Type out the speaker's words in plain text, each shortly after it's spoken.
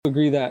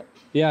agree that,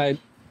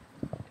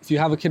 if you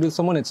have a kid with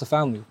someone, it's a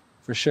family,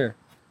 for sure.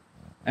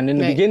 And in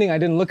the beginning, I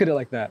didn't look at it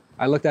like that.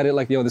 I looked at it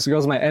like, yo, this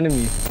girl's my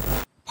enemy.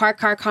 Park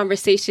Car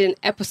Conversation,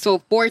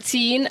 episode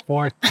 14.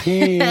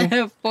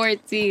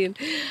 14.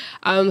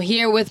 I'm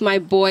here with my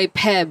boy,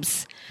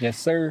 Pebs. Yes,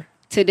 sir.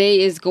 Today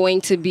is going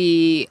to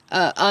be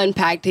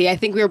unpacked day. I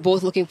think we were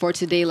both looking forward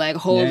to today, like,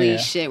 holy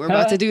shit, we're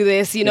about to do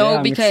this,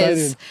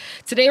 because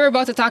today we're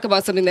about to talk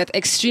about something that's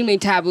extremely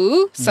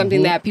taboo,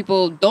 something that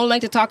people don't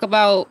like to talk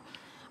about.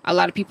 A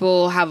lot of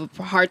people have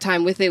a hard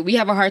time with it. We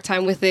have a hard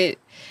time with it.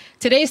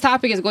 Today's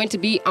topic is going to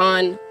be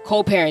on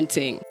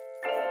co-parenting.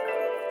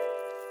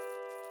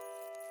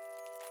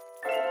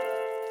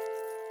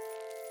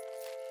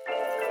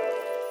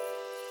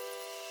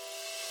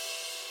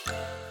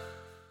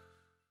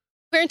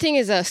 Parenting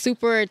is a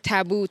super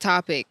taboo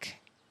topic.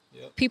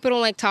 Yep. People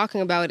don't like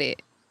talking about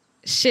it.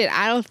 Shit,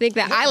 I don't think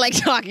that I like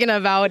talking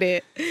about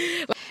it.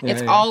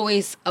 It's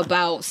always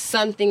about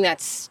something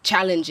that's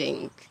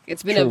challenging.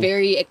 It's been a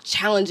very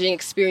challenging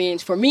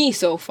experience for me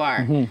so far.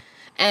 Mm-hmm.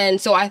 And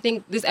so I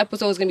think this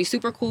episode is going to be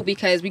super cool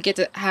because we get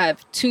to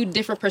have two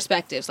different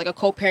perspectives, like a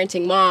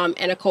co-parenting mom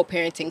and a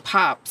co-parenting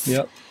pops.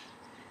 Yep.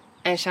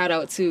 And shout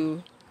out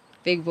to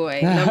Big Boy,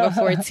 number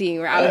 14.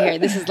 We're out here.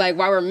 This is like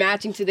why we're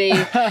matching today.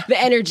 The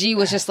energy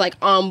was just like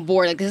on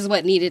board. Like, this is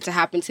what needed to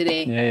happen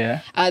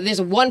today.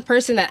 There's one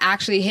person that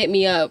actually hit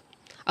me up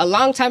a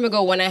long time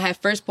ago when I had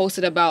first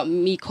posted about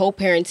me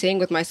co-parenting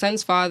with my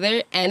son's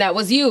father, and that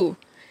was you.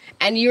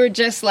 And you were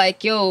just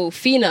like, yo,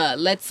 Fina,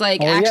 let's sit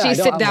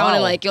down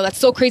and like, yo, that's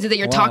so crazy that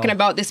you're talking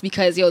about this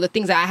because, yo, the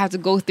things that I have to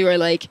go through are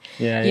like,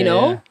 you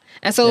know?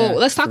 And so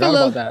let's talk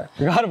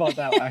Forgot about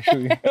that,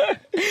 actually.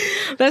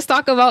 Let's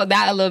talk about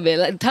that a little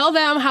bit. Tell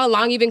them how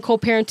long you've been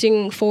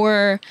co-parenting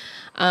for,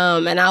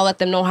 and I'll let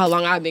them know how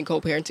long I've been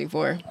co-parenting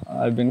for.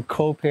 I've been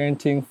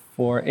co-parenting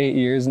for 8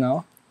 years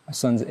now. My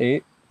son's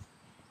 8.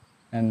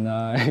 And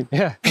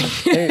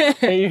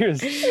 8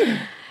 years.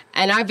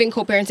 And I've been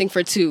co-parenting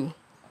for 2.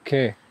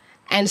 Okay.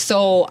 And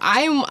so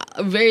I'm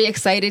very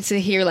excited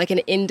to hear like an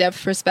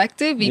in-depth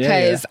perspective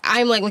because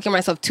I'm like looking at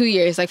myself 2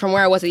 years, like from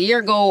where I was a year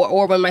ago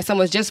or when my son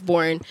was just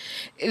born.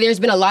 There's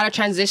been a lot of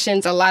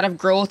transitions, a lot of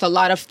growth, a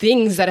lot of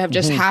things that have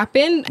just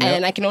happened. Yep.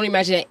 And I can only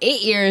imagine at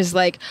 8 years,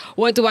 like,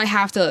 what do I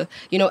have to,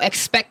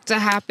 expect to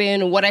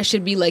happen? What I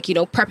should be like,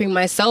 prepping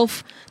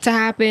myself to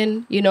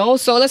happen,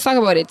 So let's talk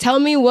about it. Tell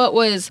me what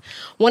was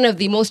one of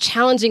the most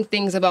challenging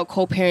things about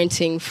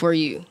co-parenting for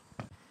you?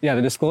 Yeah,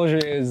 the disclosure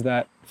is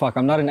that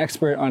I'm not an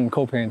expert on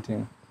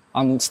co-parenting.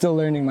 I'm still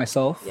learning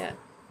myself. Yeah.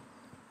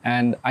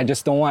 And I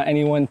just don't want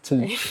anyone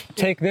to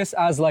take this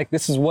as like,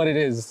 this is what it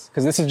is.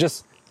 Because this is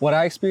just what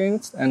I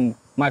experienced and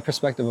my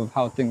perspective of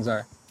how things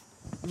are.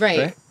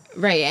 Right.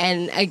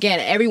 And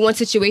again, everyone's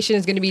situation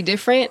is going to be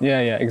different.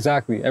 Yeah,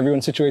 exactly.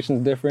 Everyone's situation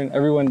is different.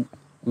 Everyone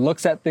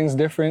looks at things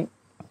different.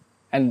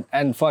 And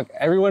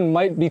everyone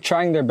might be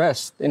trying their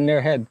best in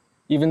their head,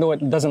 even though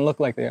it doesn't look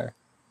like they are,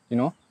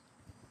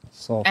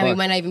 So, and we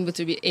might not even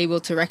be able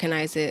to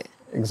recognize it.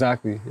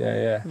 Exactly.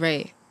 Yeah.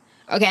 Right.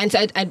 Okay. And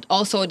so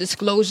also a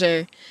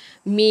disclosure,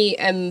 me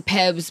and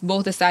Pebs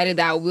both decided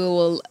that we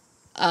will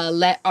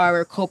let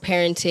our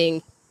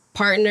co-parenting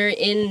partner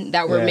in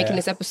that we're making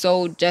this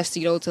episode just,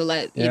 to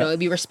let,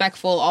 be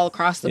respectful all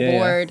across the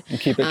board. And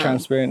keep it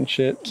transparent and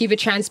shit. Keep it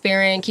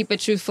transparent, keep it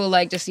truthful,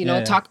 like just,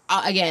 talk,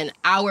 again,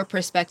 our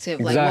perspective,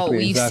 like what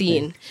we've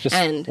seen. Just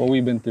and what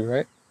we've been through,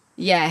 right?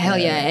 Yeah, hell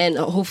yeah. And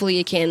hopefully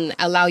it can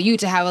allow you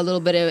to have a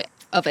little bit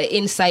of an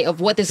insight of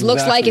what this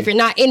looks like if you're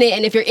not in it.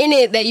 And if you're in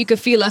it, that you could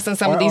feel us on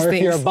some of these things.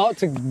 If you're about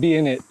to be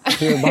in it.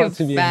 If you're about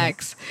to be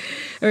Facts.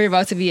 Or you're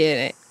about to be in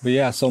it. But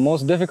yeah, so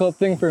most difficult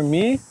thing for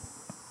me,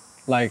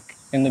 like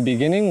in the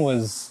beginning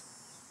was,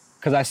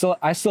 because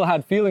I still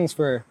had feelings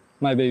for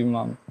my baby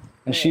mom.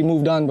 And she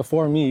moved on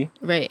before me.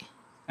 Right.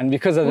 And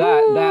because of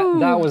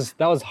that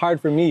was hard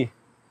for me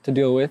to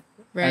deal with.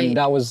 Right.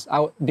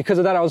 And because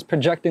of that, I was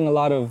projecting a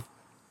lot of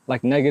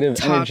like negative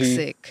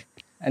energy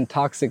and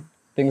toxic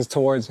things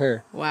towards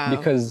her. Wow.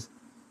 Because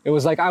it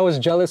was like I was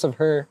jealous of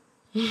her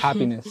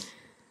happiness.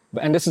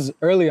 And this is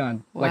early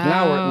on. Wow. Like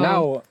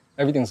now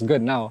everything's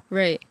good now.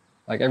 Right.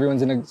 Like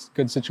everyone's in a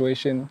good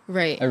situation.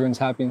 Right. Everyone's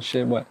happy and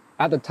shit. But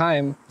at the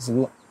time,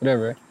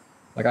 whatever.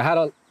 Like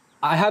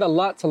I had a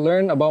lot to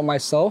learn about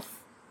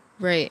myself.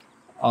 Right.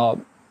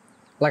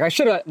 Like I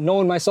should have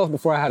known myself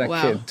before I had a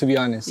kid, to be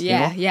honest.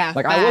 Yeah, yeah.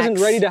 Like I wasn't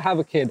ready to have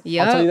a kid.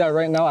 Yep. I'll tell you that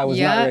right now. I was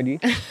not ready.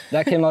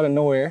 That came out of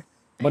nowhere.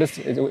 But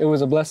it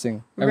was a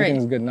blessing.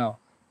 Everything's good now.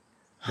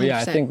 But yeah,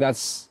 100%. I think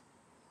that's,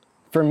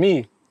 for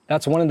me,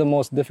 that's one of the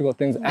most difficult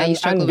things.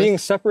 And being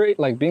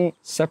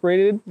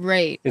separated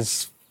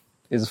is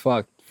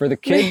fucked. For the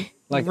kid,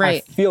 like I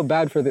feel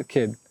bad for the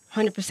kid.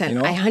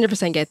 100%. I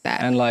 100% get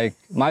that. And like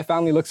my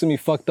family looks at me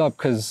fucked up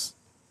because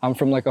I'm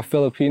from like a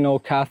Filipino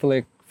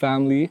Catholic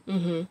family.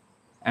 Mm-hmm.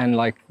 And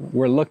like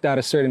we're looked at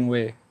a certain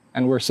way.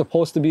 And we're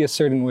supposed to be a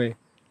certain way.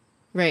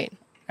 Right.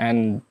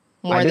 And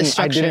I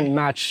didn't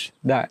match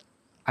that.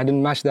 I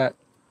didn't match that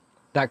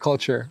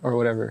culture or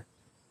whatever,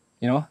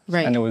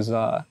 Right. And it was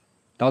that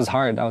was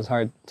hard. That was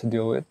hard to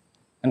deal with.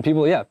 And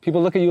people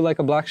look at you like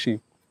a black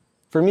sheep.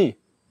 For me,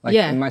 like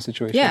in my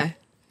situation. Yeah.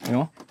 You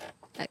know?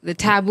 The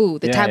taboo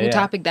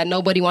topic that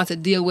nobody wants to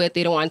deal with.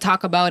 They don't want to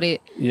talk about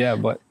it. Yeah,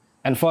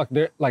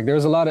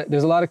 there's a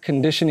lot of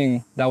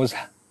conditioning that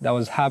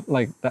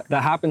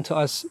happened to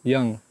us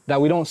young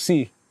that we don't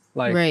see.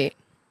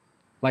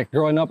 Like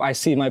growing up, I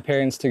see my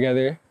parents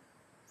together.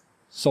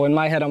 So in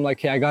my head, I'm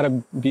like, hey, I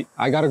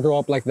gotta grow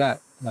up like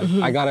that. Like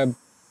I gotta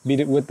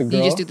be with the girl.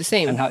 You just do the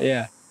same.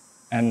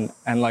 And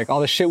like all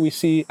the shit we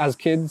see as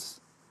kids,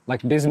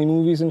 like Disney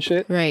movies and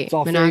shit. Right. It's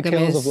all fairy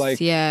tales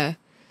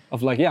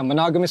of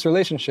monogamous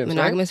relationships.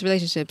 Monogamous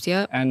relationships,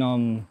 yep.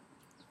 And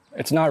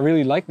it's not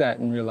really like that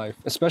in real life,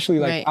 especially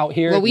like out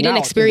here. Well, we didn't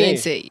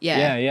experience today. it.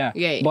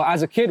 Yeah. But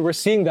as a kid, we're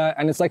seeing that,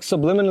 and it's like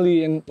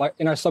subliminally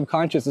in our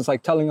subconscious, it's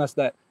like telling us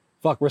that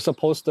we're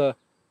supposed to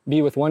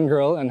be with one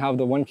girl and have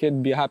the one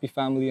kid be a happy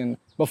family, it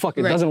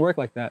doesn't work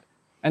like that.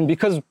 And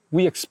because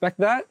we expect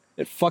that,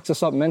 it fucks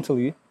us up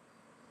mentally,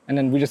 and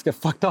then we just get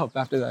fucked up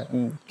after that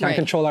and can't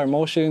control our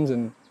emotions,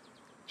 and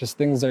just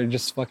things are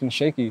just fucking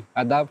shaky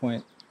at that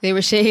point. They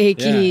were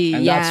shaky.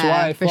 And that's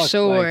why for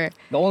sure. Like,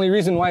 the only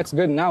reason why it's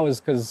good now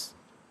is because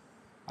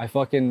I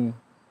fucking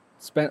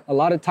spent a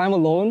lot of time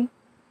alone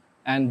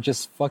and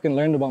just fucking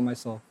learned about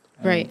myself.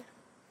 And right.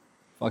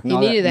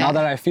 Now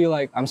that I feel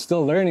like I'm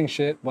still learning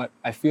shit, but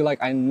I feel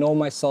like I know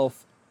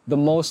myself the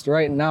most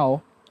right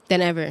now.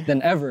 Than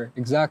ever.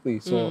 Exactly.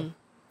 So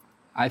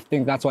I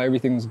think that's why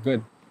everything's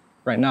good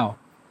right now.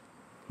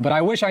 But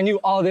I wish I knew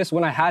all this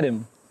when I had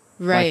him.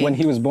 Right. Like when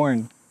he was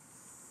born.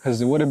 Because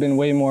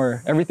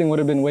everything would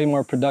have been way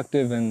more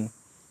productive and...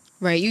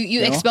 Right,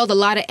 you expelled a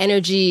lot of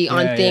energy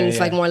on things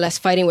like more or less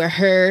fighting with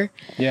her,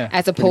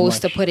 as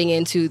opposed to putting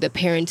into the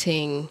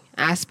parenting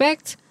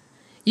aspect.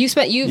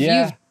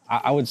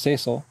 I would say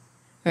so.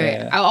 Right.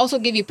 Yeah. I'll also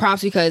give you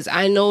props because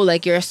I know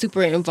like you're a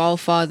super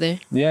involved father.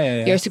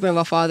 Yeah. You're a super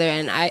involved father,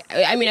 and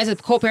I mean as a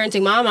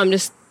co-parenting mom, I'm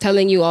just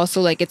telling you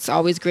also like it's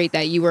always great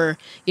that you were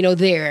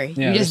there.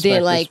 Yeah, you just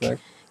didn't like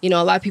respect. A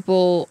lot of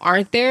people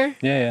aren't there.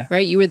 Yeah.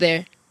 Right, you were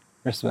there.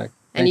 Respect.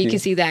 And you can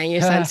see that in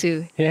your son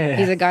too. Yeah.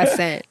 He's a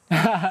godsend.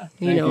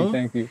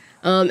 Thank you.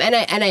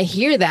 And I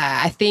hear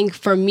that. I think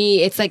for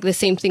me, it's like the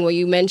same thing where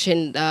you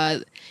mentioned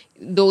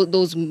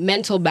those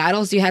mental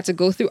battles you had to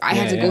go through. I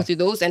had to go through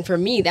those, and for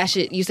me, that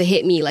shit used to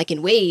hit me like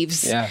in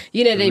waves. Yeah,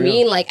 you know what I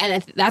mean? Like,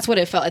 and that's what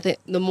it felt. I think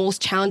the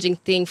most challenging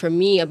thing for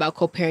me about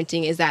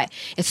co-parenting is that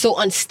it's so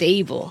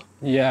unstable.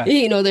 Yeah,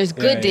 there's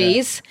good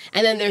days,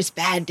 and then there's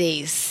bad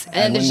days,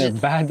 and when they're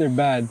bad, they're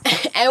bad.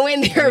 And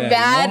when they're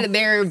bad,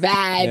 they're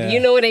bad. Yeah.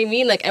 You know what I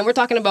mean? Like, and we're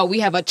talking about we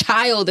have a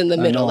child in the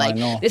middle. I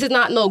know. This is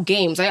not no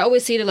games. I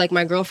always say to like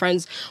my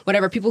girlfriends,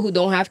 whatever, people who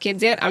don't have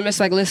kids yet, I'm just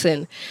like,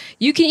 listen,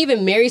 you can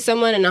even marry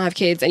someone and not have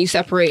kids, and you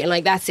separate, and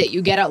like that's it.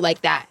 You get out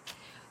like that.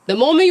 The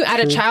moment you add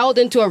a child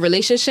into a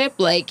relationship,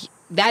 like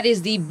that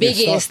is the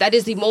biggest, that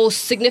is the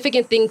most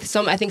significant thing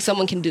I think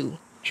someone can do.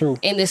 True.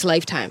 In this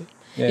lifetime.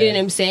 Yeah. You know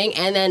what I'm saying?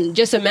 And then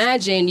just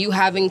imagine you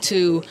having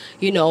to,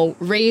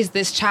 raise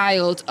this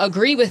child,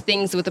 agree with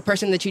things with the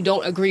person that you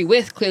don't agree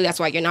with. Clearly, that's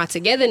why you're not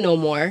together no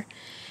more.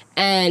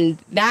 And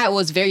that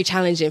was very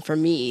challenging for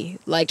me.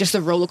 Like, just a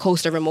roller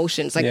coaster of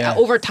emotions. Like,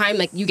 over time,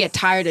 like, you get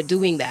tired of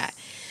doing that.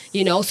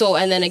 So,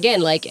 and then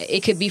again, like,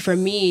 it could be for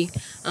me,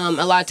 a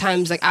lot of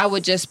times, like, I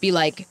would just be,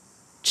 like,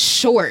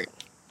 short.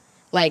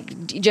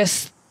 Like,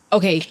 just,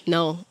 okay,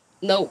 no,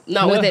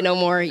 not with it no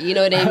more. You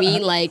know what I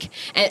mean? Like,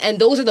 and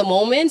those are the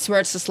moments where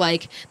it's just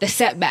like the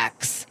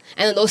setbacks.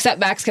 And then those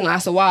setbacks can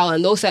last a while.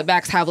 And those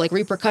setbacks have like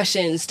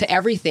repercussions to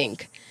everything.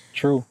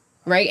 True.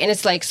 Right? And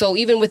it's like, so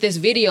even with this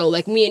video,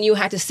 like me and you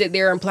had to sit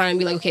there and plan and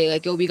be like, okay,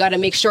 like, yo, we got to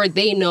make sure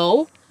they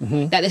know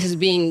that this is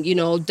being,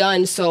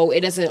 done so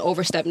it doesn't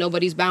overstep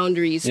nobody's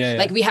boundaries. Yeah.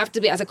 Like we have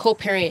to be, as a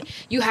co-parent,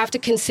 you have to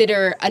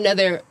consider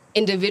another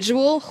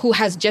individual who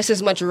has just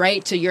as much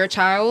right to your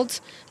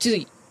child,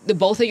 to the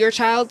both of your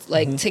child,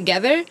 like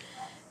together,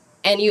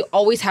 and you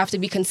always have to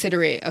be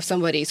considerate of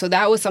somebody. So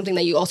that was something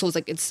that you also was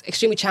like, it's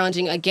extremely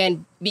challenging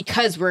again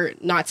because we're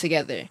not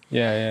together.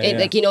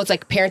 Like, it's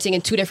like parenting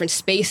in two different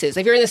spaces.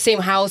 If you're in the same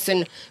house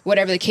and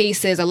whatever the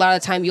case is, a lot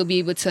of the time you'll be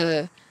able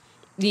to,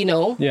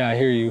 Yeah, I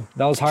hear you.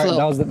 That was hard.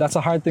 That's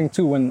a hard thing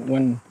too.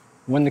 When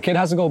the kid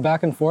has to go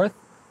back and forth,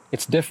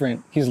 it's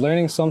different. He's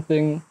learning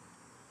something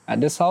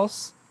at this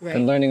house. Right.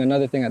 And learning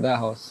another thing at that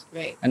house.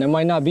 Right. And it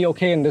might not be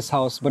okay in this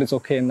house, but it's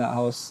okay in that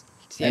house.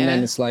 Yeah. And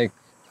then it's like,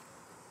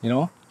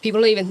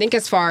 people don't even think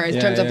as far in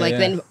terms of like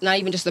then not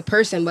even just the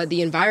person, but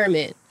the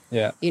environment.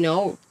 Yeah.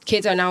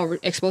 Kids are now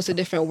exposed to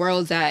different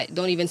worlds that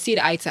don't even see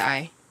eye to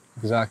eye.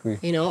 Exactly.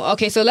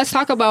 Okay, so let's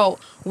talk about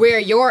where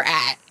you're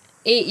at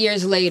 8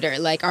 years later.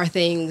 Like, are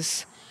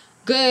things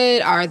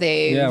good? Are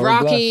they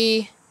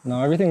rocky?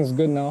 No, everything's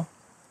good now.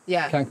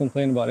 Yeah. Can't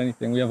complain about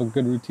anything. We have a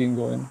good routine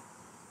going.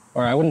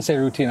 Or I wouldn't say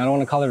routine. I don't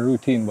want to call it a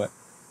routine, but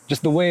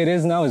just the way it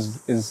is now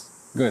is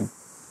good.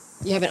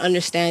 You have an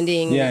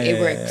understanding. It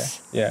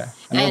works. Yeah.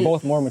 And we're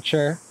both more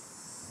mature.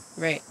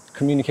 Right.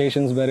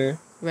 Communication's better.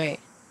 Right.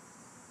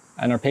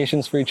 And our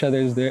patience for each other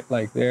is there.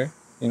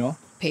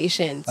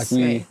 Patience.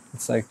 Like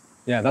it's like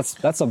Yeah,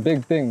 that's a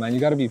big thing, man. You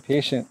got to be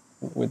patient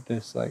with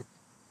this, like,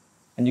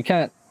 and you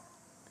can't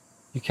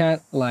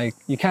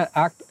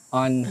act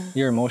on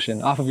your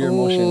emotion, off of your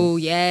emotion. Oh,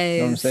 yes. You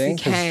know what I'm saying?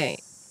 You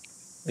can't.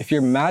 If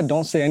you're mad,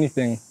 don't say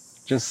anything.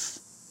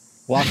 Just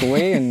walk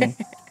away, and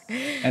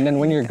then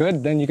when you're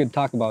good, then you could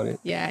talk about it.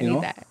 Yeah, I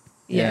need that.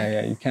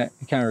 Yeah. You can't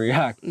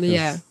react.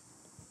 Yeah.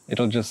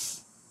 It'll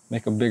just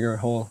make a bigger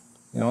hole,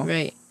 you know?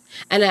 Right.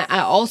 And I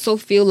also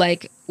feel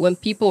like when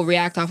people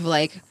react off of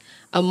like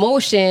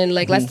emotion,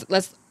 like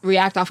let's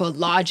react off of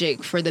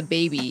logic for the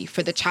baby,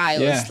 for the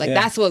child.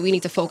 That's what we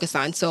need to focus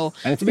on. So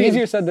and it's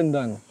easier said than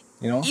done,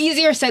 you know?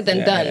 Easier said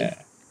than done.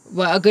 Yeah.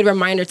 But a good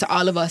reminder to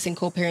all of us in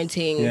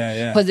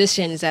co-parenting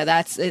positions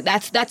that's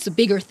a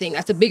bigger thing.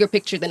 That's a bigger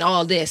picture than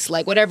all this.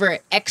 Like whatever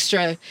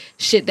extra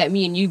shit that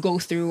me and you go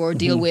through or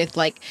deal with,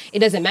 like it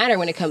doesn't matter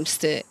when it comes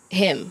to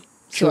him,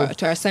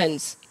 to our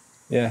sons.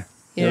 Yeah.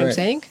 You know what I'm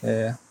saying?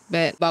 Yeah.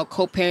 But about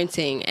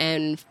co-parenting,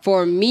 and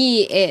for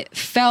me, it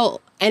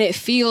felt and it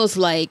feels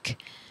like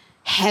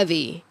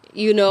heavy.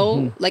 You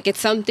know, like it's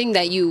something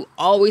that you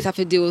always have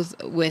to deal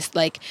with.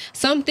 Like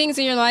some things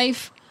in your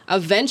life,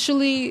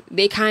 eventually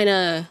they kind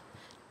of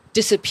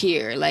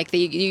disappear. Like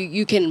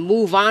you can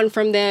move on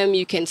from them.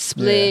 You can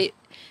split.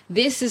 Yeah.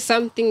 This is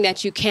something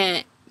that you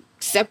can't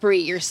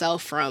separate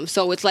yourself from.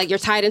 So it's like you're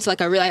tied into like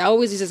a real, I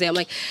always used to say, I'm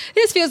like,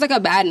 this feels like a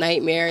bad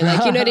nightmare.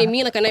 Like, you know what I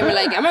mean? Like a nightmare,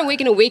 like, am I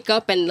wake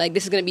up and like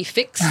this is going to be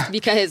fixed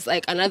because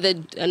like another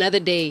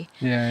day.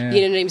 Yeah.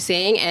 You know what I'm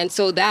saying? And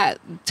so that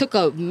took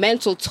a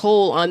mental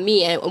toll on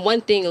me. And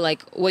one thing,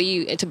 like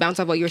to bounce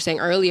off what you were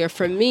saying earlier,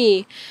 for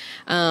me,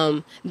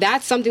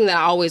 that's something that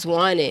I always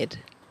wanted.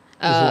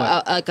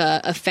 Like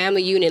a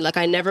family unit. Like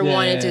I never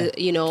wanted to,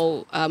 you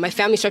know, my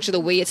family structure, the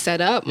way it's set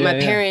up. My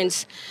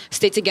parents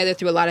stayed together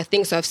through a lot of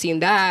things, so I've seen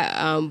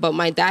that. But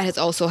my dad has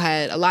also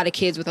had a lot of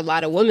kids with a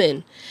lot of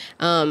women.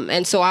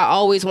 And so I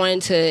always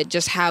wanted to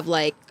just have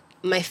like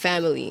my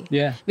family.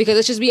 Yeah. Because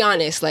let's just be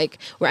honest, like,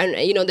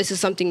 you know, this is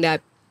something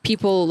that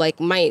people like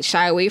might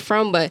shy away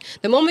from, but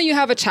the moment you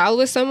have a child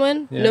with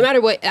someone, no matter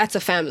what, that's a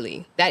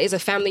family. That is a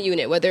family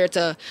unit, whether it's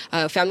a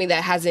family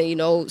that hasn't, you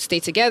know,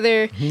 stayed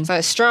together, it's not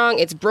as strong,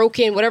 it's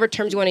broken, whatever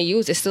terms you want to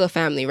use, it's still a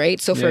family,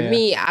 right? So for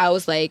me, I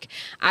was like,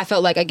 I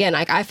felt like, again,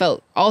 like I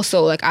felt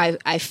also like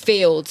I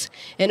failed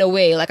in a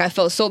way. Like I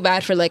felt so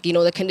bad for like, you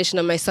know, the condition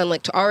of my son,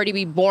 like to already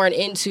be born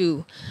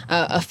into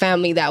a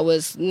family that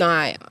was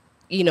not,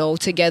 you know,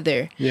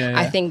 together.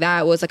 I think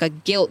that was like a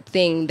guilt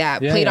thing that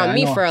played on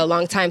me for a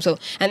long time. So,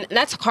 and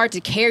that's hard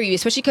to carry,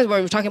 especially because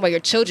when we're talking about your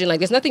children,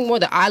 like there's nothing more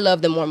that I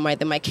love them more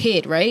than my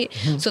kid, right?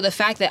 So the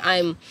fact that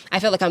I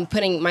feel like I'm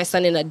putting my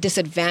son in a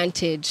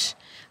disadvantage.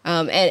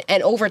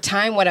 And over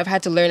time, what I've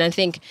had to learn, I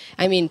think,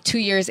 2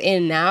 years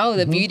in now,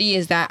 the beauty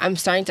is that I'm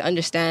starting to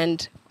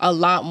understand a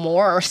lot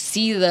more or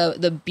see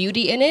the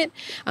beauty in it.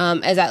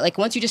 As that, like,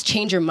 once you just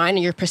change your mind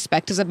and your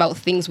perspectives about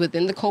things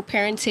within the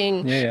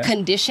co-parenting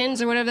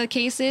conditions or whatever the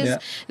case is,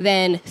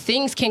 then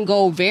things can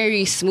go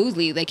very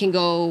smoothly. They can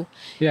go...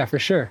 Yeah, for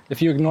sure.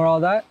 If you ignore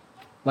all that,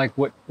 like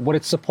what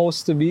it's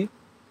supposed to be,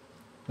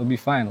 it'll be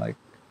fine. Like,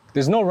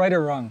 there's no right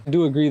or wrong. I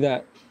do agree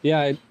that,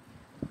 if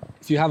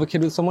you have a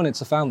kid with someone,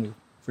 it's a family.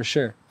 For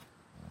sure.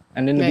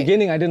 And in the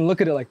beginning, I didn't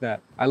look at it like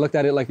that. I looked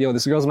at it like, yo,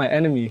 this girl's my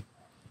enemy,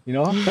 you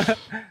know?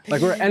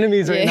 Like we're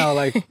enemies right now,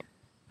 like,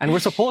 and we're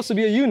supposed to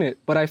be a unit,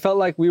 but I felt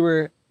like we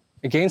were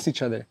against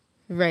each other.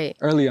 Right.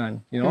 Early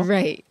on, you know?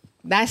 Right.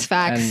 That's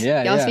facts.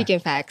 And y'all speaking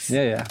facts.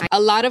 Yeah.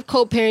 A lot of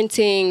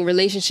co-parenting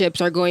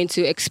relationships are going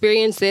to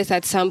experience this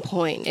at some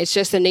point. It's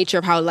just the nature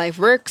of how life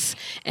works,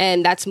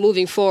 and that's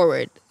moving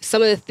forward.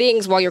 Some of the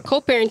things while you're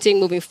co-parenting,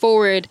 moving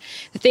forward,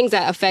 the things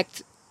that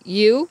affect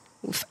you,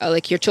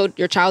 like your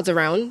child's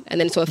around,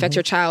 and then so affects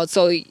your child.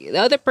 So the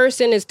other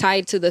person is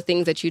tied to the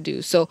things that you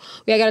do. So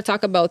we got to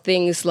talk about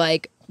things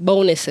like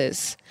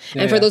bonuses.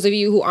 And for those of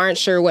you who aren't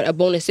sure what a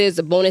bonus is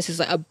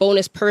like a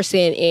bonus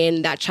person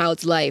in that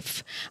child's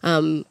life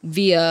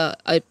via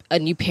a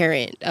new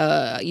parent,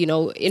 you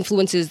know,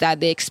 influences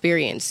that they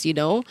experience, you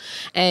know?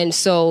 And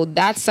so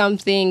that's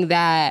something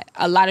that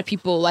a lot of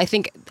people, I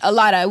think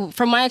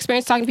from my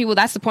experience talking to people,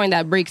 that's the point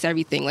that breaks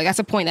everything. Like that's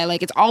the point that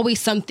like it's always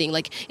something,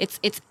 like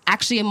it's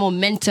actually a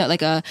momentum,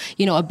 like a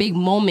big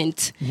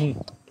moment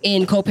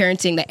in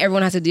co-parenting that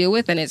everyone has to deal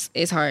with, and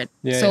it's hard.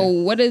 So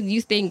what do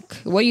you think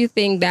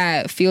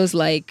that feels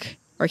like,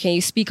 or can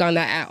you speak on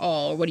that at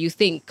all? Or what do you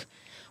think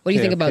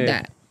about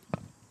that?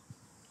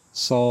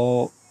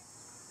 So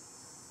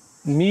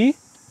me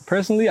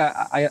personally,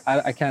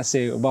 I can't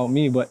say about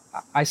me, but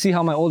I see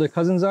how my older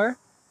cousins are,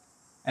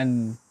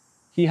 and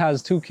he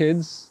has 2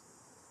 kids,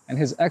 and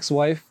his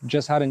ex-wife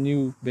just had a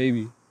new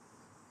baby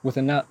with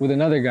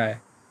another guy,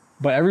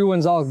 but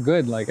everyone's all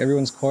good, like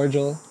everyone's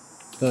cordial.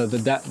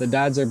 The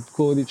dads are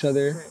cool with each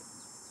other. Right.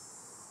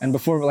 And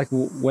before, like,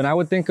 when I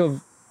would think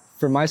of,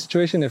 for my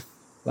situation, if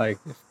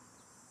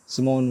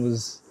Simone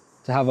was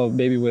to have a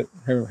baby with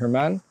her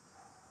man,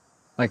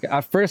 like,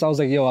 at first I was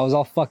like, yo, I was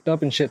all fucked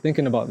up and shit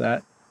thinking about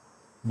that.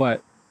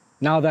 But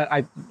now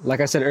that like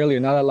I said earlier,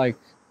 now that, like,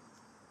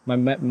 my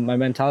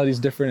mentality is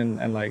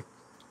different and, like,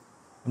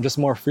 I'm just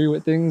more free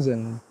with things,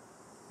 and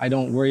I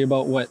don't worry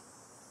about what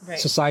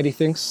society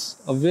thinks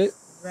of it.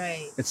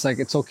 Right. It's like,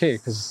 it's okay,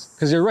 because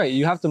you're right.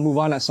 You have to move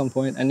on at some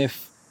point. And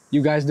if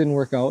you guys didn't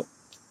work out,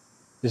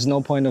 there's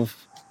no point of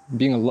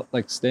being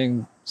like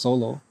staying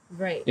solo.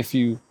 Right. If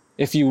you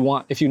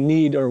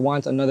need or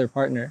want another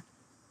partner,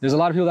 there's a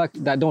lot of people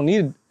that don't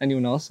need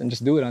anyone else and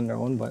just do it on their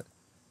own. But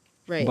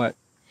right. But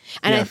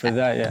and yeah, for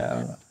that, yeah, I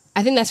don't know.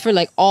 I think that's for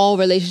like all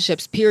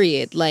relationships,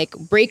 period. Like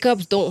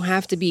breakups don't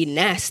have to be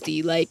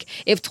nasty. Like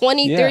if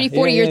 20, 30,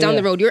 40 years down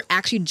the road, you're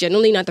actually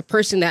generally not the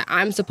person that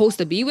I'm supposed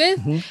to be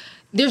with.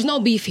 There's no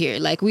beef here.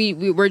 Like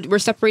we're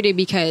separated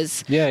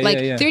because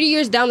 30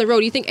 years down the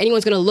road, you think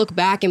anyone's gonna look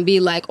back and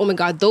be like, oh my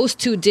God, those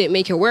two didn't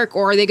make it work?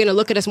 Or are they gonna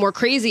look at us more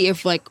crazy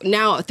if like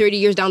now 30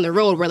 years down the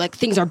road where like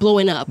things are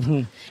blowing up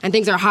and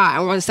things are hot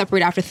and we're gonna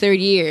separate after 30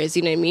 years,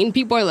 you know what I mean?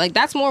 People are like,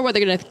 that's more what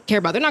they're gonna care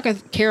about. They're not gonna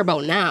care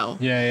about now.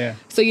 Yeah.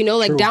 So, you know,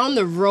 like down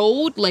the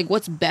road, like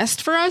what's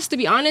best for us, to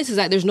be honest, is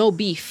that there's no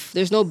beef.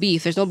 There's no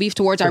beef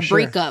towards our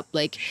breakup.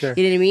 Like, you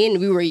know what I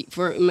mean?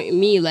 For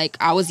me, like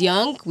I was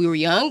young, we were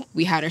young,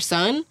 we had our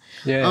son.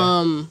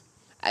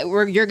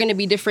 You're gonna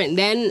be different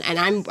then,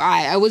 and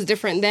I was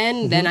different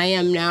then than I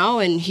am now,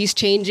 and he's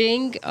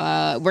changing.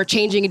 We're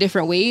changing in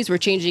different ways. We're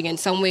changing in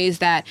some ways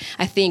that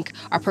I think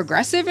are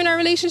progressive in our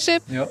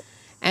relationship,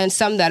 and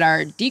some that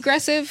are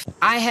degressive.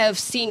 I have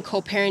seen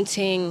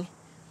co-parenting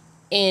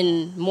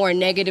in more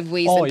negative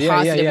ways than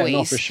positive ways.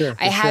 No, for sure.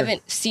 I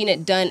haven't seen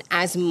it done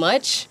as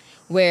much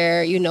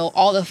where, you know,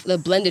 all the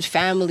blended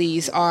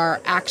families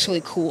are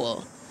actually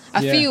cool.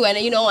 A few, and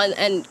you know,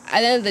 and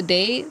at the end of the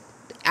day,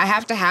 I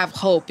have to have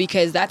hope,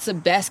 because that's the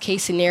best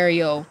case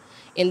scenario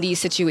in these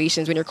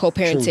situations when you're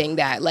co-parenting.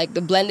 That like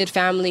the blended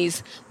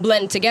families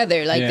blend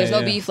together. Like there's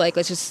no beef. Like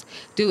let's just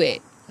do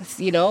it.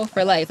 You know,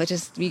 for life.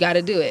 We got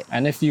to do it.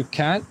 And if you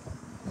can't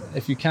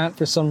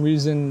for some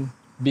reason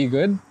be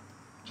good,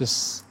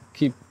 just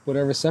keep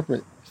whatever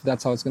separate. If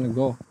that's how it's gonna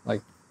go.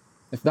 Like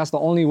if that's the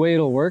only way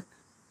it'll work,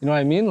 you know what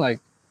I mean? Like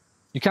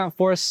you can't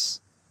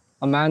force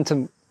a man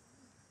to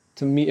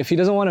meet if he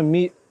doesn't want to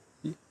meet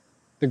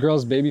the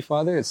girl's baby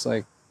father. It's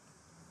like,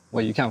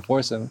 well, you can't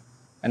force him,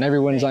 and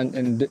everyone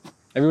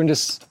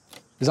just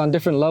is on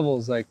different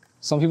levels. Like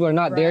some people are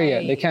not there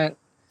yet.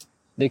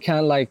 They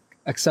can't like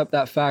accept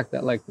that fact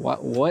that like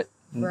what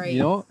you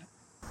know.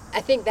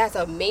 I think that's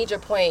a major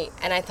point,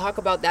 and I talk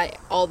about that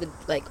all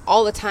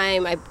the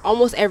time.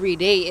 Almost every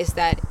day is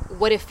that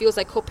what it feels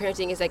like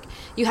co-parenting is like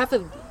you have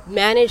to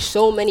manage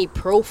so many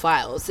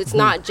profiles. It's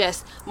not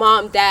just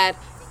mom, dad,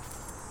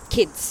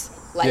 kids.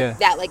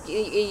 That, like,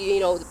 you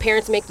know, the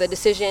parents make the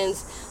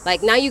decisions.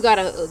 Like, now you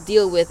gotta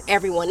deal with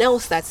everyone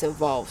else that's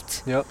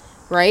involved.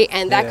 Right?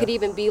 And that could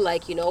even be,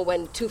 like, you know,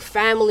 when two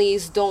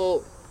families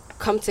don't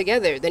come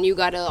together, then you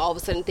gotta all of a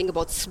sudden think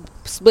about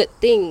split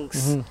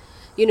things.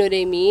 You know what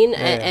I mean?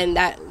 And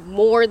that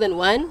more than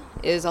one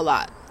is a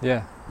lot.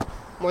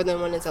 More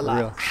than one is a lot.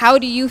 Real. How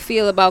do you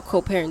feel about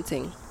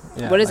co-parenting?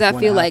 What does that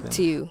feel like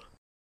to you?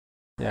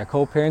 Yeah,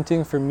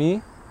 co-parenting for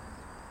me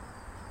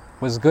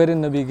was good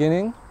in the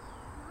beginning.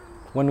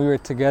 When we were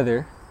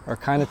together, or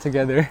kind of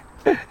together.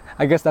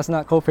 I guess that's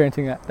not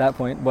co-parenting at that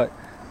point, but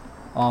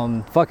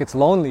it's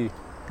lonely.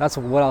 That's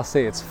what I'll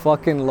say. It's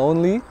fucking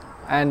lonely,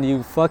 and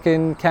you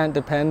fucking can't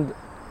depend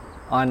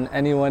on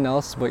anyone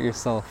else but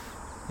yourself.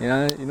 You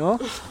know?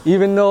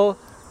 Even though,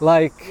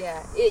 like,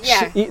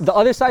 the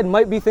other side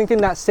might be thinking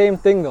that same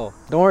thing though.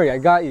 Don't worry, I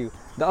got you.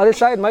 The other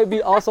side might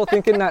be also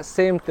thinking that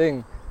same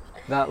thing.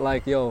 That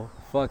like, yo,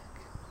 fuck,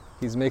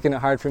 he's making it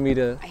hard for me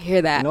to, I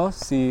hear that. You know,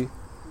 see.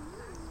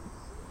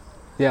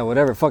 Yeah,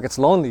 whatever. Fuck, it's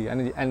lonely,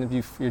 and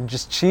if you're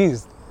just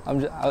cheesed.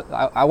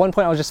 At one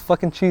point I was just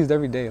fucking cheesed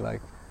every day.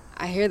 Like,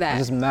 I hear that. I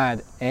was just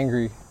mad,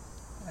 angry,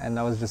 and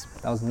that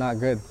was not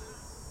good,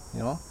 you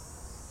know.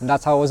 And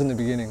that's how it was in the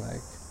beginning,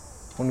 like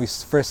when we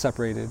first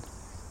separated,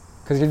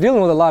 because you're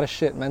dealing with a lot of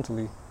shit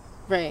mentally,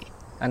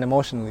 and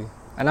emotionally.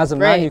 And as a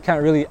man, you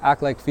can't really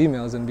act like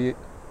females and be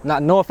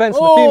no offense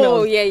to the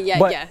females.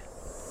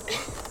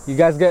 You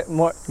guys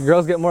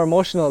girls get more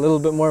emotional, a little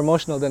bit more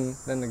emotional than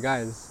the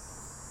guys.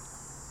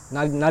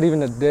 Not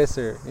even a diss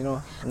or, you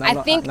know. I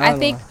think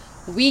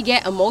we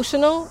get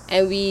emotional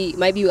and we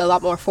might be a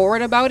lot more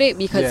forward about it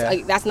because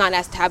like, that's not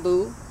as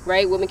taboo,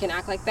 right? Women can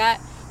act like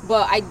that.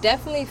 But I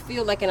definitely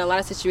feel like in a lot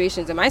of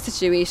situations, in my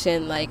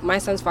situation, like my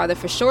son's father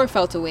for sure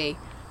felt away.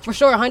 For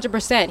sure,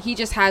 100%. He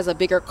just has a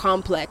bigger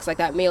complex, like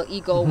that male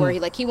ego where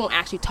he won't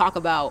actually talk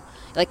about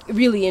like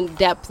really in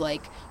depth,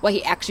 like what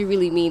he actually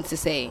really means to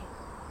say.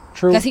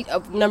 True. Because he,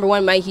 number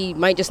one, he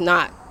might just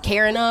not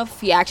care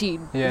enough. He actually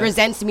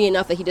resents me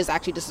enough that he just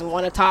actually doesn't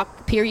want to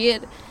talk,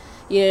 period.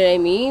 You know what I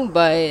mean?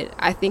 But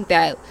I think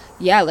that,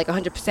 like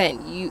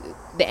 100%,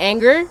 the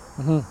anger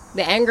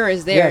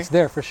is there. Yeah, it's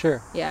there for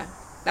sure. Yeah.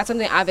 That's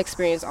something I've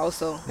experienced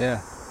also.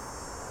 Yeah.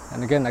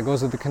 And again, that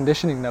goes with the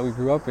conditioning that we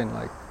grew up in,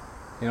 like,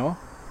 you know,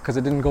 because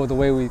it didn't go the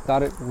way we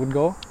thought it would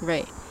go.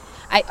 Right.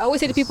 I always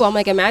say to people, I'm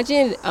like,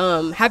 imagine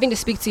having to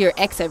speak to your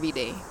ex every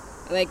day.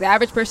 Like, the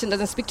average person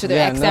doesn't speak to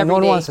their ex every day. No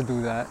one wants to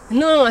do that.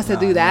 No one wants to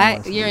do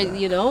that.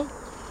 You know?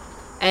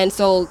 And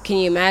so, can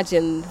you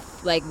imagine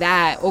like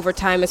that over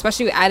time,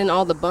 especially adding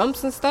all the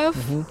bumps and stuff.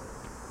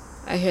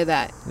 I hear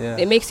that. Yeah.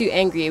 It makes you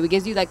angry. It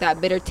gives you like that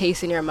bitter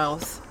taste in your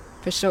mouth,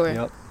 for sure.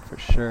 Yep, for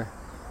sure.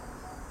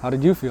 How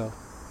did you feel?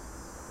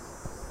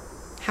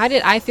 How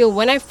did I feel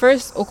when I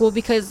first, well,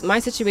 because my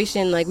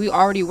situation, like, we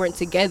already weren't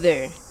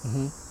together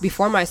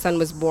before my son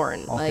was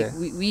born. Okay. Like,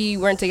 we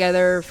weren't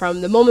together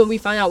from the moment we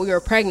found out we were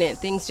pregnant.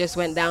 Things just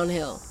went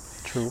downhill.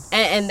 True.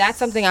 And that's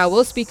something I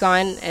will speak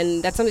on,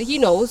 and that's something he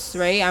knows,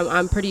 right?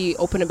 I'm pretty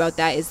open about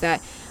that, is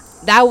that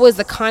was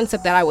the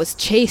concept that I was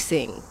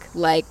chasing.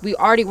 Like, we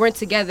already weren't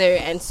together,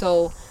 and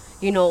so,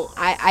 you know,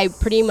 I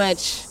pretty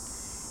much,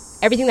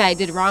 everything that I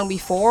did wrong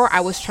before,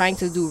 I was trying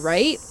to do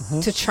right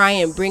to try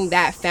and bring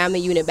that family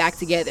unit back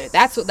together.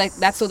 That's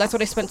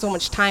what I spent so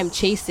much time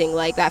chasing,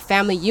 like that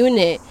family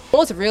unit. The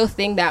most real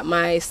thing that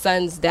my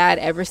son's dad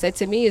ever said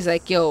to me is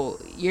like, yo,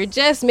 you're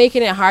just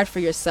making it hard for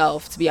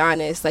yourself, to be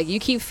honest. Like, you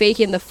keep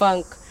faking the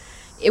funk.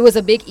 It was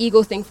a big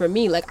ego thing for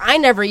me. Like, I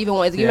never even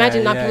wanted to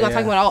imagine people not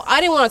talking about, I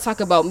didn't want to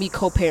talk about me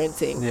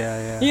co-parenting.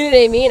 You know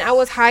what I mean? I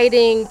was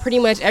hiding pretty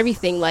much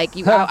everything. Like,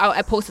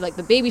 I posted like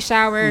the baby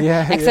shower,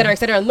 et cetera, et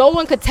cetera. No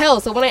one could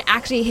tell. So when I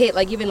actually hit,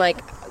 like, even like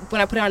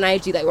when I put it on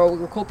IG, like, or we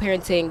were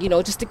co-parenting, you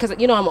know, just because,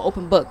 you know, I'm an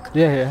open book.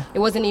 It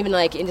wasn't even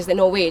like, in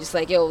no way, just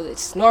like, yo,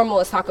 it's normal,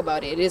 let's talk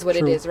about it. It is what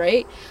it is,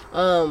 right?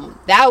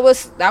 That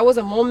was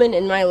a moment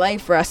in my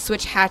life where a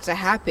switch had to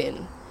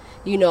happen.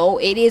 You know,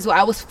 it is,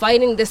 I was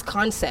fighting this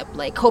concept.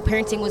 Like,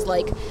 co-parenting was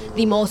like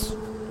the most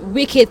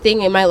wicked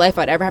thing in my life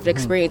I'd ever have to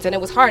experience. And it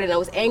was hard, and I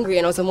was angry,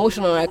 and I was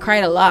emotional, and I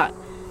cried a lot,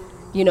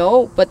 you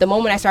know. But the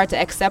moment I started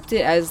to accept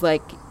it as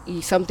like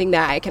something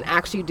that I can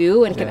actually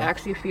do and can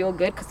actually feel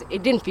good, because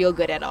it didn't feel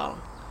good at all.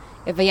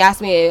 If you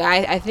ask me,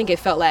 I think it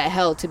felt like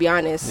hell, to be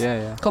honest.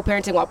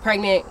 Co-parenting while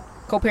pregnant,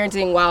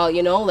 co-parenting while,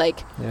 you know,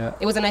 like,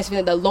 it was a nice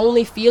feeling. The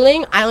lonely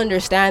feeling, I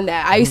understand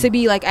that. I used to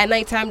be like at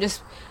nighttime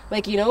just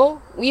like, you know,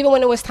 even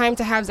when it was time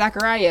to have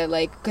Zachariah,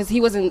 like, because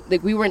he wasn't,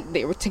 like,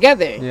 they were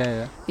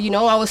together. You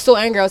know, I was so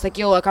angry. I was like,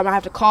 yo, like, I'm gonna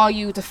have to call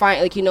you to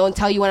find, like, you know, and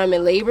tell you when I'm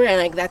in labor.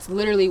 And like, that's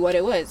literally what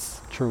it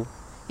was. True.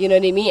 You know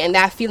what I mean? And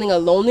that feeling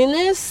of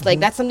loneliness, like,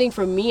 that's something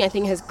for me, I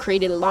think has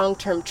created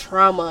long-term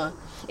trauma.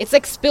 It's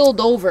like spilled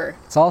over.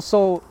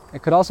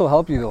 It could also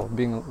help you though,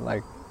 being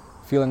like,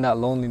 feeling that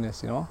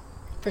loneliness, you know?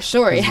 For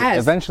sure, it has.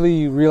 Eventually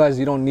you realize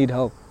you don't need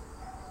help.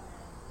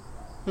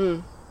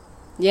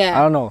 Yeah.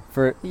 I don't know.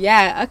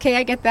 Okay,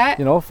 I get that.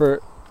 You know,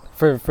 for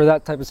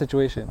that type of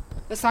situation.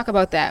 Let's talk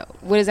about that.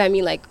 What does that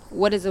mean? Like,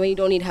 what is it when you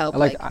don't need help?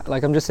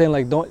 Like I'm just saying,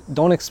 like,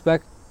 don't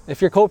expect,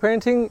 if you're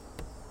co-parenting,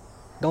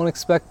 don't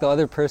expect the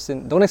other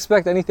person, don't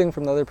expect anything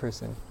from the other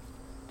person.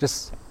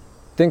 Just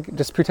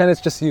pretend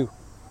it's just you.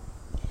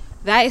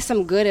 That is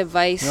some good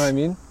advice. You know what I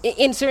mean?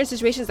 In certain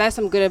situations, that's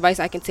some good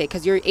advice I can take,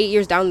 because you're 8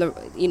 years down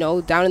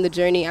in the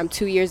journey. I'm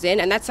 2 years in,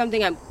 and that's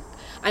something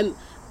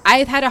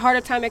I've had a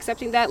harder time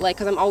accepting that, like,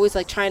 because I'm always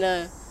like trying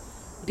to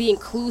be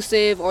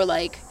inclusive, or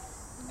like,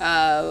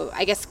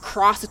 I guess,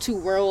 cross the two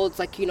worlds,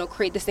 like, you know,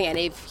 create this thing. And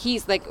if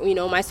he's like, you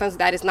know, my son's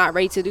dad is not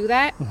ready to do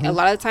that, a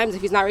lot of the times,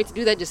 if he's not ready to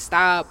do that, just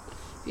stop,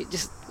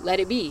 just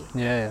let it be.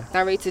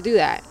 Not ready to do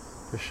that.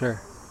 For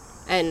sure.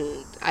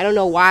 And I don't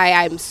know why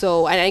I'm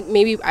so, and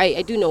maybe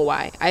I do know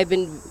why I've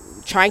been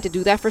trying to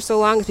do that for so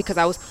long, is because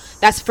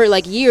that's for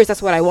like years,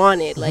 that's what I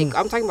wanted. Like,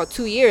 I'm talking about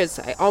 2 years,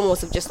 I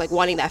almost of just like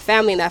wanting that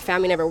family, and that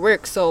family never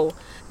worked. So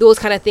those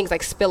kind of things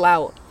like spill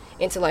out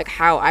into like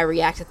how I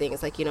react to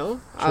things. Like, you know,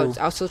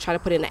 I'll still try to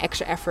put in an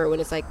extra effort when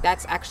it's like,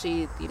 that's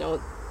actually, you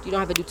know, you don't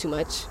have to do too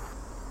much.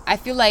 I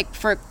feel like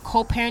for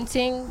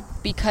co-parenting,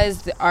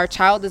 because our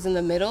child is in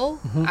the middle,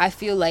 I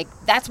feel like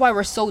that's why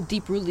we're so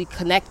deep-rooted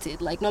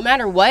connected. Like, no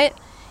matter what,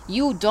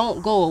 you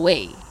don't go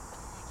away.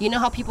 You know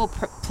how people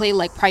play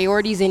like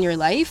priorities in your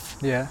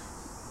life?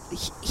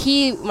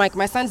 He, like,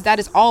 my son's dad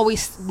is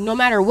always, no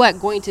matter what,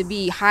 going to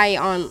be high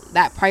on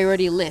that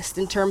priority list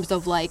in terms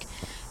of like,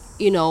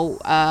 you know,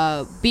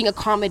 being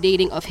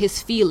accommodating of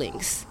his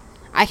feelings.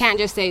 I can't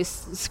just say,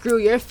 screw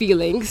your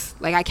feelings.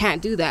 Like, I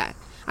can't do that.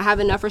 I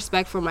have enough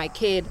respect for my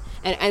kid,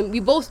 and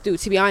we both do,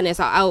 to be honest.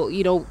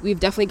 You know, we've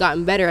definitely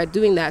gotten better at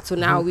doing that. So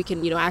now we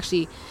can, you know,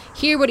 actually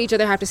hear what each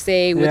other have to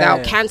say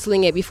without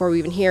canceling it before we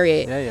even hear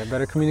it.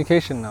 Better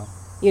communication now.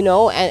 You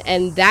know,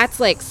 and that's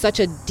like such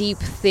a deep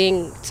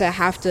thing to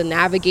have to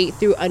navigate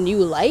through a new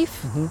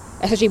life,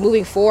 especially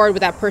moving forward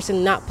with that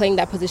person not playing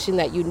that position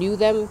that you knew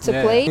them to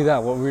play.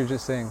 That what we were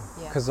just saying,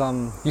 because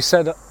you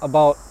said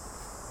about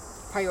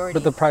priority,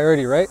 but the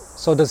priority, right?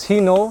 So does he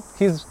know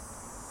he's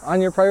on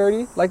your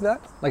priority like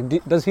that? Like,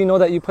 does he know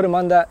that you put him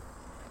on that,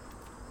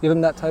 give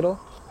him that title?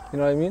 You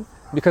know what I mean?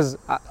 Because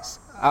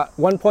at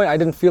one point I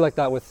didn't feel like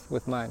that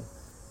with mine.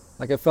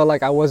 Like, it felt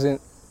like I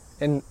wasn't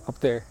up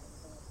there,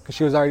 because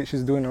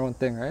she's doing her own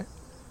thing, right?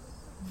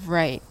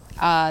 Right.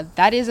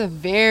 That is a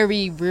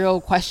very real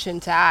question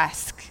to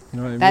ask. You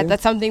know what I mean?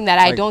 That's something that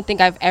I don't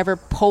think I've ever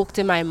poked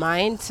in my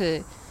mind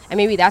to, and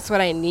maybe that's what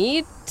I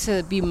need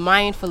to be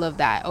mindful of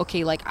that.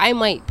 Okay, like, I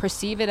might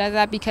perceive it as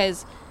that,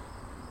 because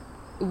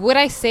would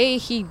I say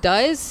he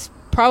does?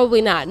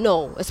 Probably not.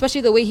 No, especially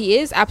the way he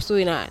is,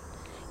 absolutely not.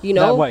 You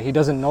know? That what? He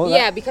doesn't know that?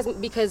 Yeah,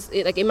 because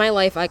like in my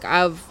life, like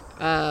I've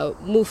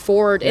move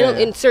forward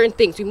in certain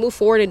things. We move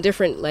forward in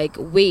different like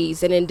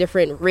ways and in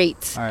different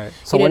rates. All right.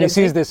 So when he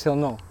sees this, he'll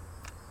know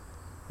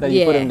that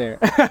you put him there.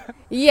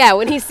 Yeah,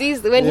 when he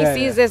sees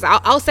this,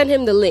 I'll send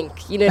him the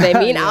link. You know what I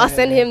mean? I'll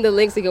send him the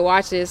link so he can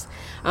watch this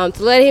to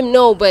let him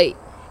know. But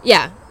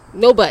yeah,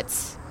 no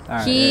buts.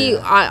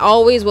 I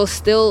always will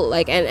still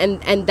like,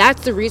 and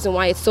that's the reason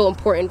why it's so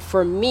important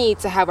for me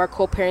to have our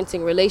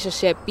co-parenting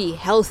relationship be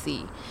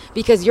healthy,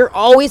 because you're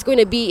always going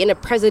to be in a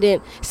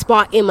president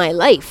spot in my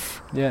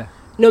life. Yeah.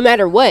 No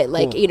matter what,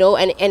 like, you know,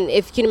 and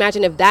if you can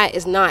imagine if that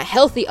is not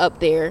healthy up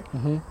there,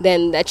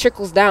 then that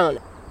trickles down.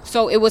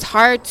 So it was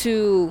hard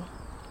to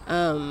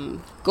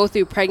go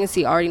through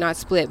pregnancy already not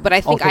split, but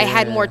I think I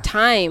had more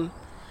time.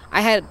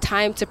 I had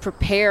time to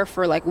prepare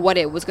for like what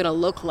it was going to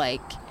look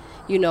like.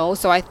 You know,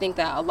 so I think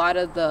that a lot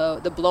of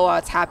the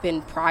blowouts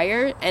happened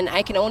prior, and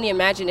I can only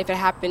imagine if it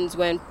happens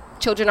when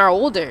children are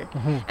older,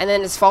 and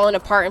then it's falling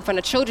apart in front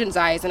of children's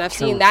eyes. And I've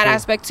seen that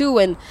aspect too,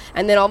 and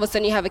then all of a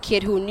sudden you have a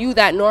kid who knew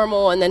that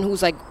normal, and then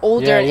who's like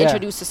older and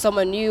introduced to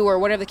someone new or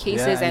whatever the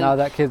case is. And now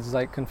that kid's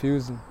like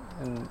confused,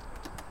 and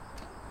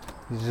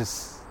he's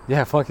just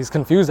he's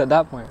confused at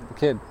that point, the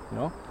kid,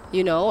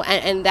 you know,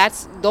 and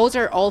those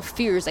are all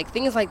fears, like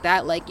things like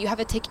that. Like you have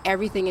to take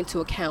everything into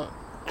account.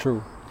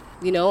 True.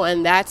 You know,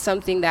 and that's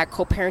something that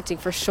co-parenting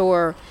for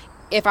sure,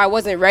 if I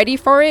wasn't ready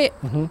for it,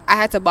 I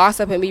had to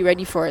boss up and be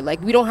ready for it.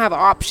 Like, we don't have an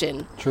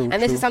option. True.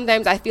 And this is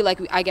sometimes I feel like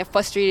I get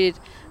frustrated,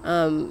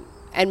 and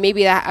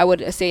maybe that I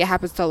would say it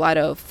happens to a lot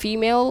of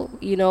female,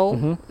 you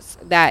know,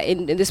 that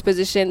in this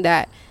position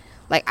that,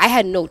 like, I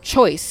had no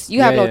choice.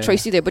 You have no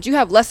choice either, but you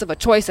have less of a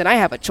choice than I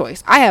have a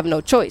choice. I have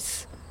no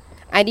choice.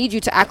 I need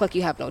you to act like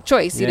you have no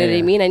choice. You know what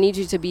I mean? I need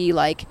you to be,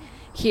 like,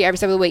 here every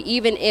step of the way,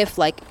 even if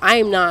like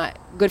I'm not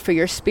good for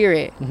your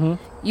spirit.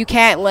 You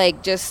can't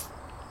like just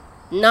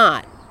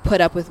not put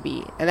up with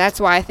me, and that's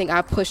why I think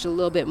I pushed a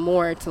little bit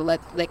more to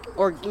let like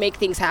or make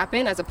things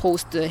happen as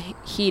opposed to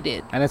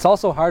heated. And it's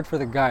also hard for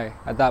the guy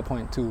at that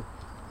point too,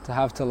 to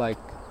have to like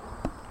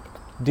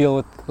deal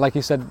with, like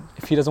you said,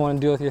 if he doesn't want to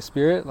deal with your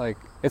spirit, like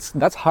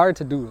that's hard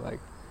to do.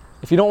 Like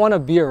if you don't want to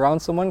be around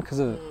someone because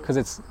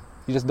it's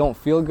you just don't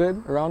feel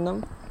good around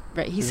them.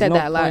 Right, he said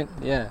that a lot.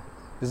 Yeah,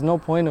 there's no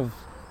point of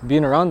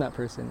being around that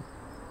person.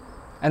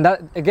 And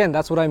that, again,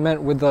 that's what I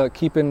meant with the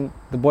keeping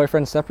the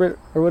boyfriend separate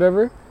or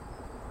whatever.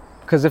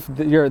 Because if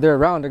they're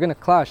around, they're gonna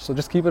clash. So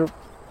just keep it,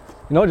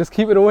 just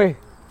keep it away.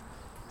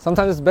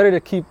 Sometimes it's better to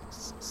keep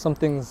some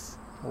things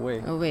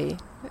away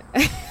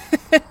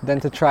than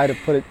to try to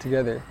put it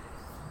together.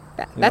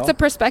 That's a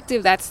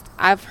perspective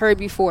I've heard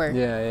before.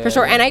 Yeah, for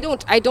sure. And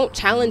I don't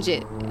challenge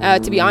it.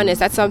 To be honest,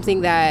 that's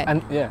something that.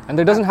 And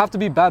there doesn't have to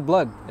be bad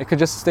blood. It could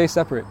just stay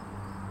separate,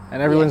 and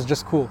everyone's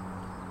just cool,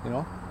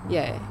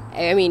 Yeah,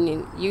 I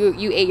mean, you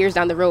 8 years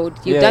down the road,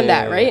 you've done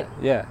that, right?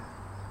 Yeah.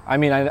 I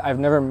mean, I've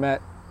never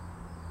met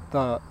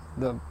the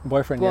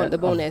boyfriend yet. The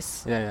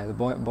bonus. The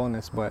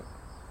bonus, but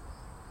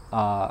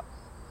I'm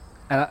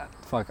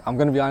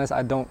gonna be honest,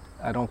 I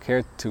don't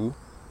care to,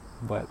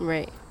 but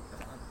right.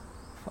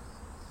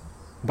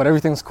 But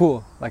everything's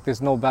cool. Like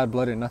there's no bad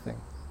blood or nothing.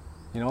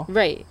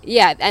 Right.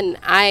 Yeah. And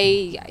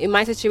in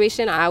my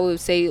situation, I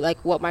would say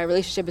like what my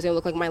relationship is going to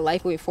look like, my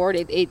life moving forward.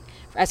 It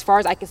as far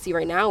as I can see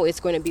right now, it's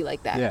going to be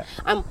like that. Yeah.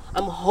 I'm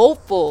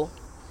hopeful.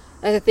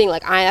 That's the thing.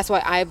 Like that's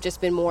why I've just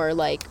been more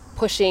like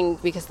pushing,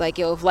 because like,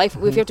 if life,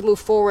 if you have to move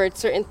forward,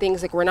 certain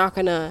things like we're not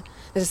going to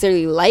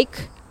necessarily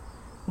like,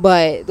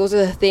 but those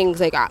are the things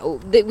like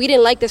we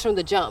didn't like this from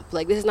the jump.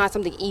 Like this is not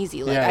something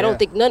easy. Like I don't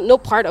think no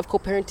part of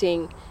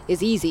co-parenting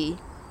is easy.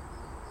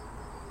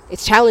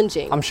 It's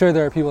challenging. I'm sure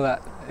there are people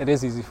that it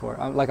is easy for.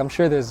 I'm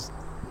sure there's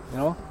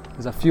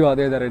a few out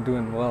there that are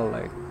doing well,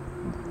 like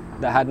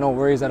that had no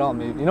worries at all.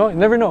 Maybe you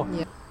never know.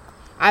 Yeah.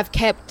 I've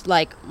kept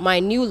like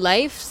my new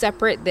life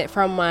separate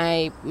from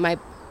my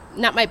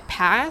not my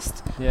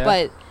past,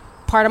 but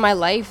part of my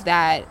life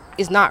that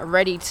is not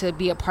ready to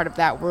be a part of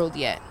that world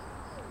yet.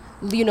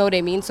 You know what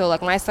I mean? So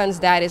like my son's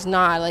dad is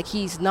not like,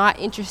 he's not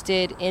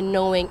interested in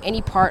knowing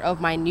any part of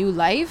my new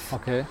life.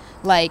 Okay.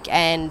 Like,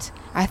 and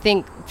I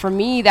think for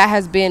me that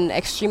has been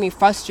extremely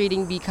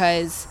frustrating,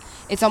 because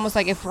it's almost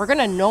like if we're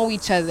gonna know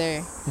each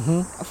other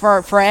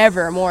for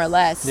forever, more or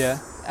less. Yeah.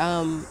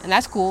 And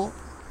that's cool.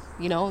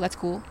 That's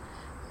cool.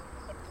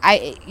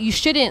 You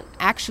shouldn't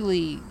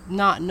actually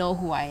not know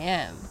who I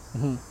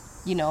am.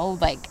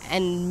 Like,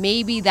 and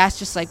maybe that's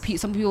just like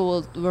some people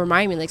will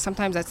remind me, like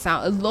sometimes it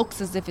looks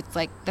as if it's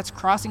like that's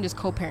crossing just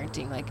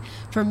co-parenting. Like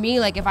for me,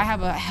 like if I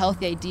have a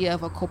healthy idea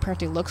of what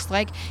co-parenting looks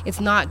like, it's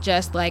not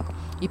just like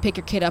you pick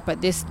your kid up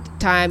at this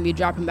time, you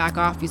drop him back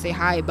off, you say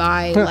hi,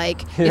 bye.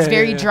 Like it's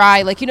very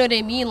dry. Like, you know what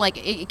I mean? Like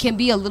it can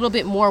be a little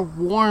bit more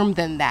warm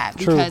than that.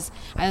 True. Because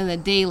at the end of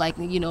the day, like,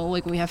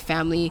 like when we have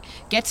family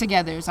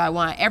get-togethers, I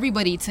want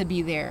everybody to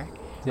be there.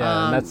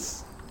 Yeah, and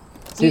that's,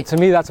 to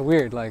me that's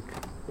weird. Like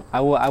I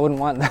wouldn't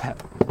want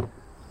that,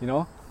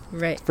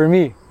 Right. For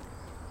me.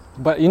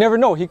 But you never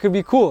know. He could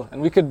be cool,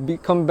 and we could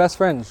become best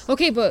friends.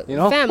 Okay, but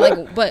fam,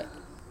 like, but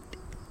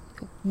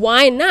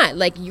why not?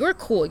 Like, you're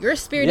cool. Your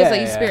spirit is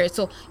like your spirit.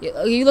 So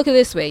you look at it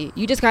this way.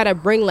 You just got to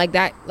bring like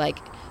that, like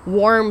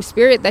warm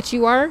spirit that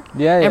you are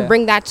and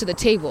bring that to the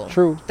table.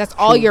 True. That's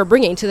all you're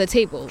bringing to the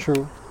table.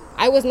 True.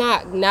 I was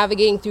not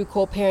navigating through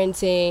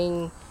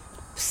co-parenting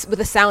with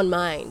a sound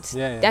mind.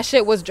 That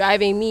shit was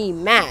driving me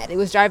mad. It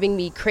was driving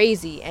me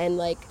crazy. And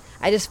like,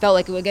 I just felt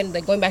like, again,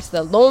 like going back to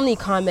the lonely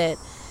comment,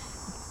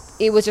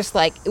 it was just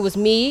like, it was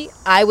me.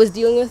 I was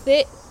dealing with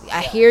it.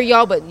 I hear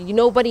y'all, but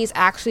nobody's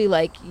actually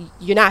like,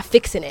 you're not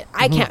fixing it.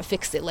 I can't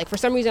fix it. Like, for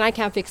some reason, I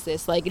can't fix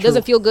this. Like, it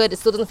doesn't feel good. It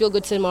still doesn't feel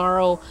good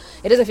tomorrow.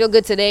 It doesn't feel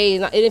good today.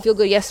 It didn't feel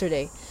good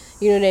yesterday.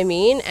 You know what I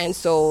mean? And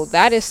so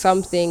that is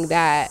something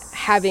that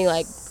having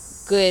like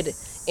good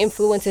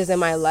influences in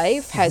my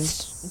life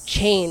has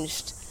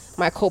changed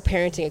my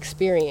co-parenting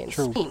experience.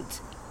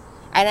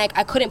 And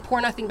I couldn't pour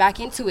nothing back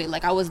into it.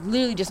 Like, I was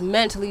literally just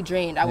mentally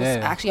drained. I was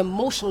actually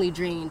emotionally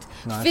drained.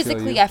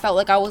 Physically, I felt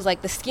like I was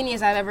like the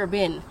skinniest I've ever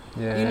been.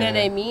 You know what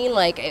I mean?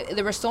 Like,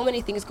 there were so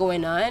many things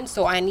going on.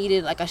 So I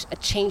needed like a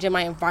change in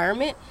my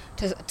environment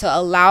to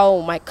allow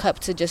my cup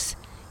to just,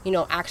 you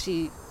know,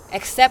 actually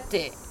accept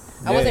it.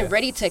 I wasn't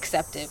ready to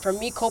accept it. For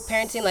me,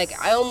 co-parenting, like,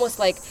 I almost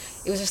like,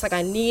 it was just like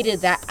I needed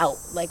that out.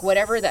 Like,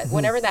 whatever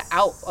that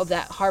out of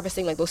that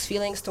harvesting, like those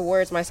feelings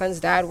towards my son's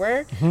dad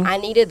were, I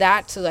needed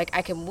that to like,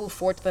 I can move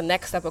forward to the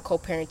next step of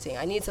co-parenting.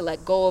 I need to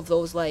let go of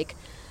those, like,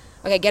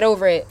 okay, get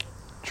over it.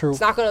 It's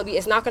not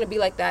gonna be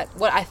like that.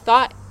 What I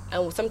thought,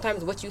 and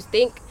sometimes what you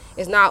think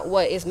is not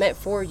what is meant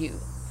for you.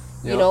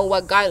 You know,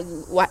 what God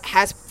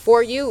has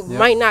for you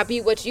might not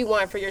be what you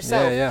want for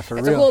yourself. For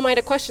real. So who am I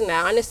to question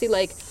that? Honestly,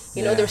 like,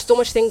 you know, there's so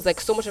much things,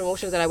 like so much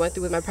emotions that I went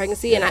through with my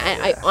pregnancy, and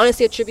I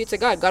honestly attribute to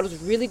God. God was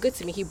really good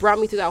to me. He brought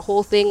me through that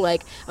whole thing.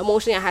 Like,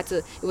 emotionally,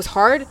 it was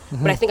hard,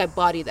 but I think I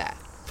bodied that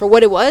for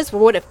what it was, for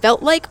what it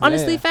felt like.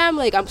 Honestly, fam,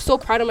 like, I'm so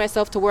proud of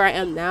myself to where I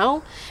am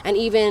now, and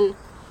even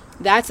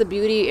that's a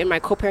beauty in my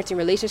co-parenting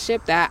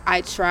relationship that I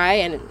try.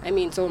 And I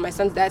mean, so when my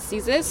son's dad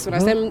sees this, when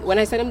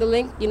I send him the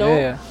link, you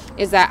know,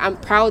 is that I'm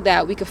proud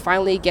that we could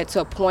finally get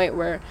to a point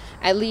where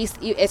at least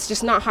it's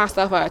just not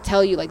hostile if I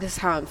tell you, like, this is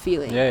how I'm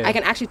feeling. I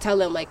can actually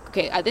tell him, like,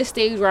 okay, at this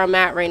stage where I'm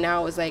at right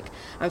now is like,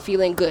 I'm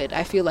feeling good.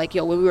 I feel like,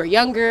 yo, when we were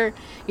younger,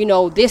 you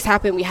know, this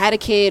happened, we had a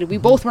kid, we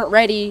both weren't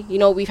ready, you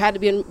know, we've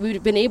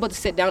been able to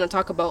sit down and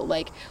talk about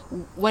like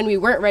when we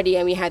weren't ready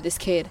and we had this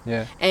kid,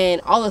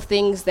 and all the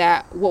things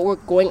that what were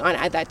going on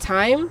at that time.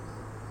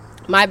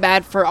 My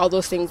bad for all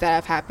those things that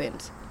have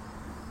happened,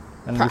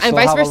 and we still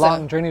have a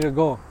long journey to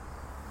go.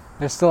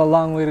 There's still a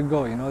long way to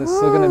go, you know. There's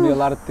still going to be a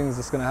lot of things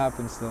that's going to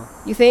happen still.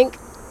 You think?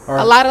 Or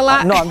a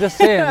lot? No, I'm just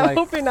saying, like,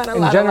 not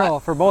in general,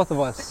 for both of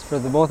us, for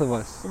the both of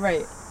us.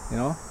 Right. You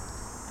know?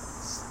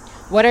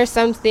 What are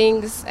some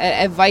things,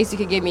 advice you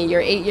could give me? You're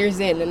 8 years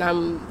in, and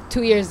I'm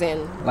 2 years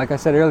in. Like I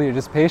said earlier,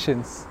 just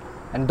patience,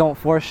 and don't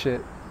force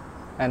shit,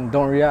 and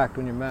don't react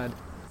when you're mad.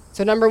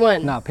 So number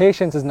one. Nah,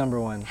 patience is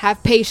number one.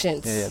 Have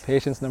patience. Yeah,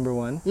 patience number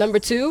one. Number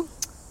two?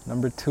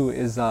 Number two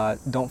is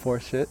don't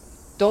force shit.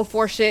 Don't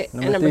force shit.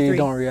 Number three,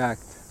 don't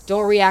react.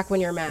 Don't react when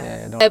you're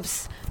mad. Yeah,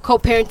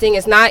 co-parenting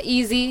is not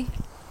easy,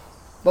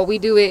 but we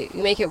do it.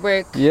 We make it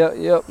work. Yep.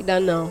 You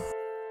don't know.